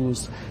to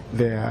choose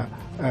their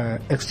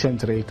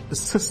exchange rate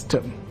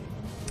system.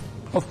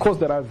 Of course,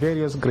 there are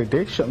various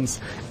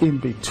gradations in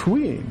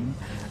between,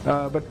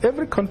 but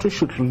every country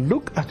should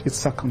look at its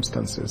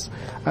circumstances.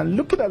 And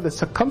looking at the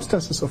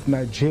circumstances of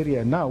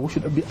Nigeria now, we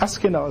should be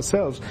asking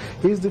ourselves,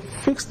 is the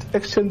fixed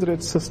exchange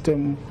rate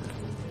system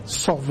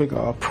solving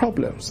our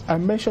problems? I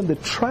mentioned the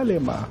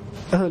trilemma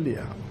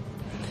earlier.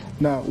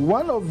 Now,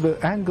 one of the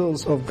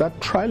angles of that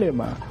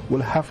trilemma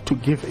will have to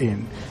give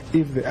in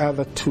if the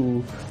other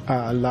two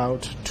are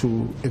allowed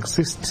to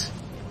exist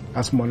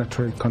as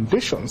monetary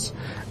conditions.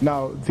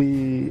 Now,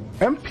 the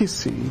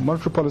MPC,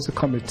 Monetary Policy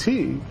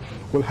Committee,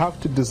 will have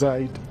to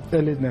decide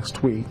early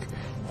next week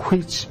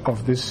which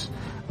of the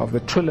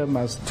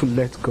trilemmas to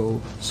let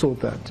go so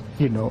that,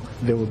 you know,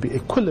 there will be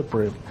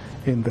equilibrium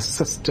in the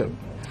system.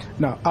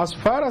 Now, as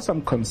far as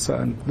I'm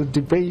concerned, the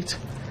debate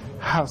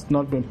has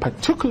not been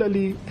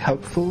particularly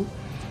helpful.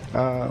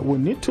 We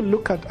need to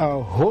look at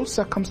our whole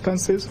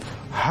circumstances.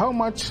 How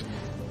much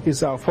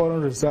is our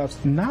foreign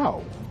reserves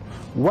now?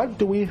 What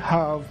do we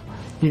have,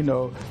 you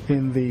know,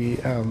 in the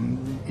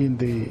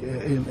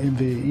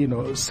you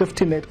know,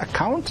 safety net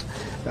account?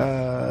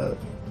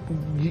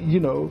 You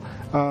know,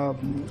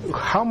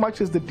 how much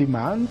is the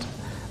demand,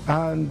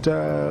 and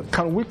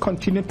can we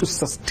continue to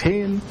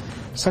sustain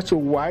such a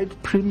wide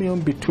premium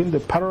between the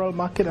parallel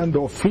market and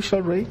the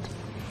official rate?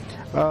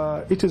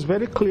 It is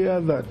very clear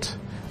that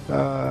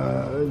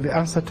the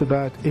answer to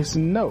that is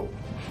no.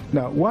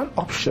 Now, one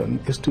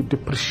option is to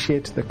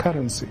depreciate the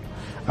currency.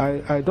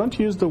 I don't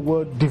use the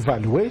word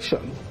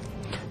devaluation,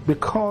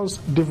 because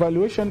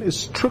devaluation is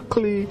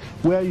strictly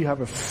where you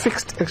have a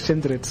fixed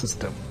exchange rate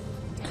system.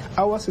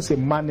 Ours is a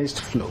managed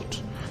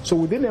float. So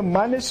within a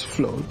managed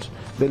float,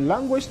 the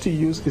language to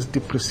use is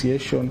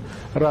depreciation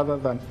rather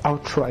than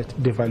outright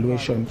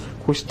devaluation,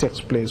 which takes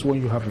place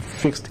when you have a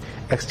fixed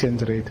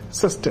exchange rate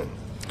system.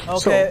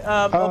 Okay,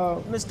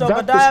 So, Mr. that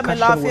Obadiah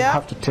discussion will Melafia?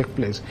 have to take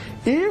place.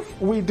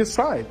 If we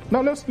decide,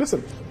 now let's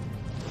listen.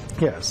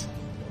 Yes.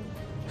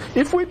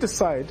 If we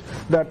decide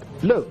that,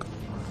 look,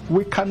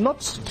 we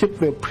cannot keep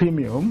the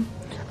premium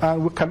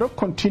and we cannot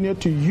continue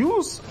to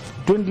use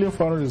dwindling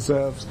foreign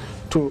reserves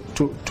to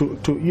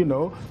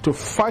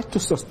fight to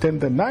sustain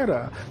the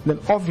naira, then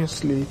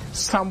obviously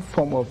some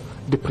form of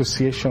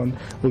depreciation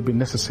will be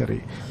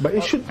necessary. But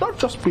it should not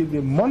just be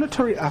the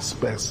monetary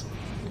aspects,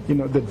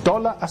 the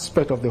dollar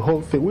aspect of the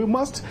whole thing. We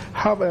must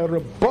have a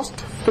robust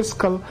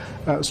fiscal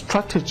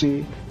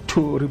strategy to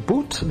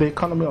reboot the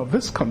economy of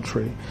this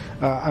country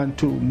and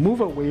to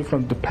move away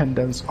from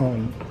dependence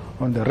on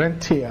the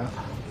rentier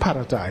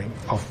paradigm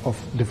of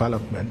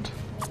development.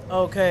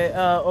 Okay,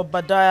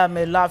 Obadiah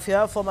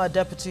Melafia, former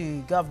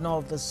Deputy Governor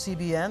of the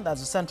CBN, that's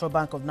the Central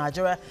Bank of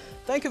Nigeria.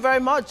 Thank you very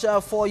much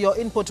for your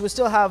input. We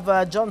still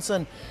have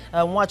Johnson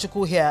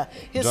Nwachukwu here.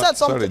 He said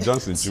something. Sorry,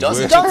 Johnson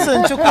Chukwu.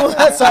 Johnson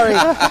Chukwu, sorry.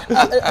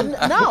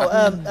 Now,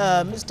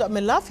 Mr.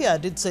 Melafia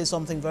did say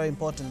something very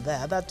important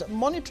there, that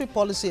monetary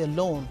policy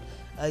alone,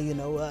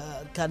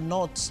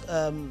 cannot,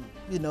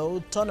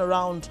 turn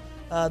around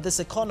this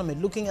economy,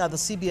 looking at the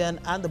CBN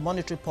and the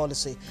monetary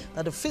policy,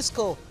 that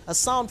a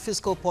sound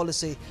fiscal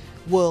policy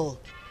will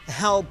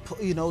help,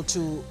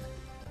 to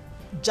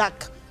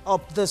jack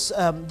up this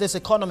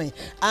economy.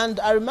 And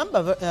I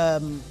remember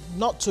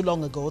not too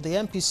long ago, the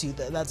MPC,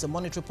 that's the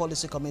Monetary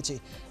Policy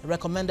Committee,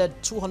 recommended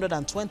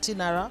 220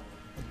 naira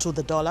to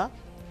the dollar.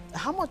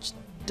 How much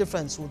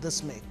difference will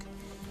this make?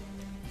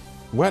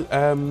 Well,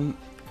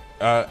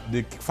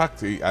 the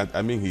fact,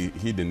 I mean, he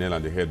hit the nail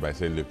on the head by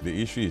saying, look,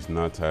 the issue is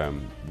not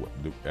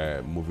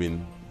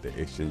moving the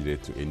exchange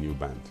rate to a new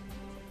band.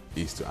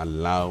 It's to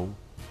allow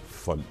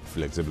for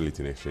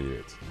flexibility in exchange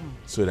rate.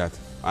 So that,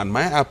 and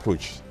my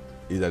approach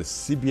is that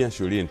CBN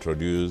should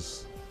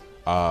reintroduce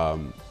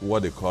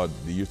what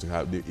they used to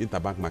have, the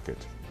interbank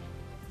market.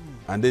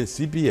 And then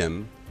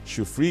CBN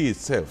should free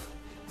itself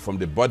from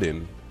the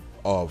burden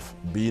of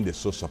being the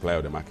sole supplier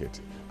of the market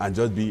and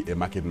just be a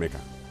market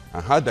maker.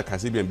 And how can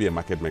CBN be a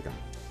market maker?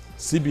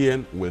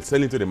 CBN will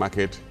sell into the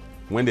market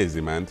when there is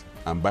demand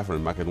and buy from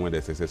the market when there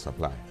is excess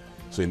supply.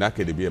 So in that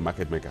case, they be a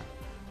market maker.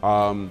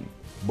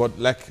 But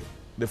like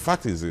the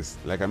fact is this,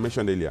 like I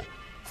mentioned earlier,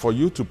 for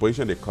you to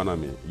position the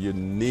economy, you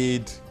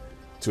need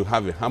to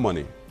have a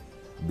harmony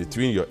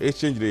between your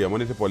exchange rate, your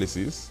monetary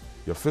policies,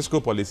 your fiscal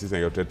policies,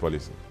 and your trade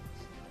policy.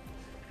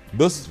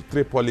 Those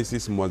three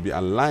policies must be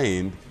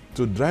aligned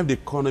to drive the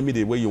economy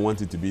the way you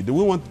want it to be. Do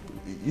we want?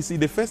 You see,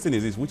 the first thing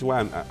is this, which is why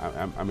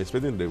I'm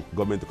expecting the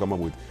government to come up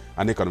with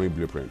an economic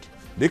blueprint.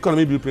 The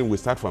economic blueprint will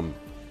start from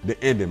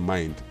the end in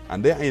mind,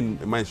 and the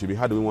end in mind should be,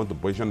 how do we want to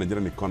position the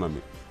Nigerian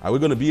economy? Are we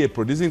going to be a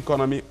producing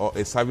economy or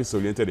a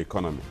service-oriented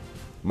economy?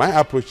 My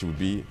approach would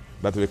be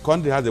that if a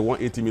country has a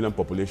 180 million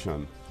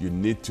population, you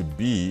need to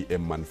be a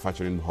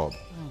manufacturing hub.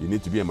 You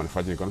need to be a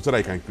manufacturing economy so that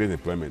you can create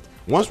employment.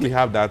 Once we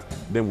have that,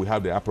 then we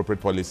have the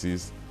appropriate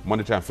policies,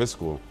 monetary and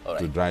fiscal,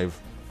 to drive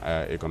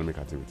economic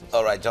activities.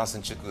 All right,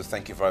 Johnson Chukwu,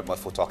 thank you very much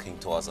for talking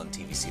to us on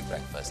TVC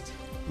Breakfast.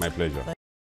 My pleasure.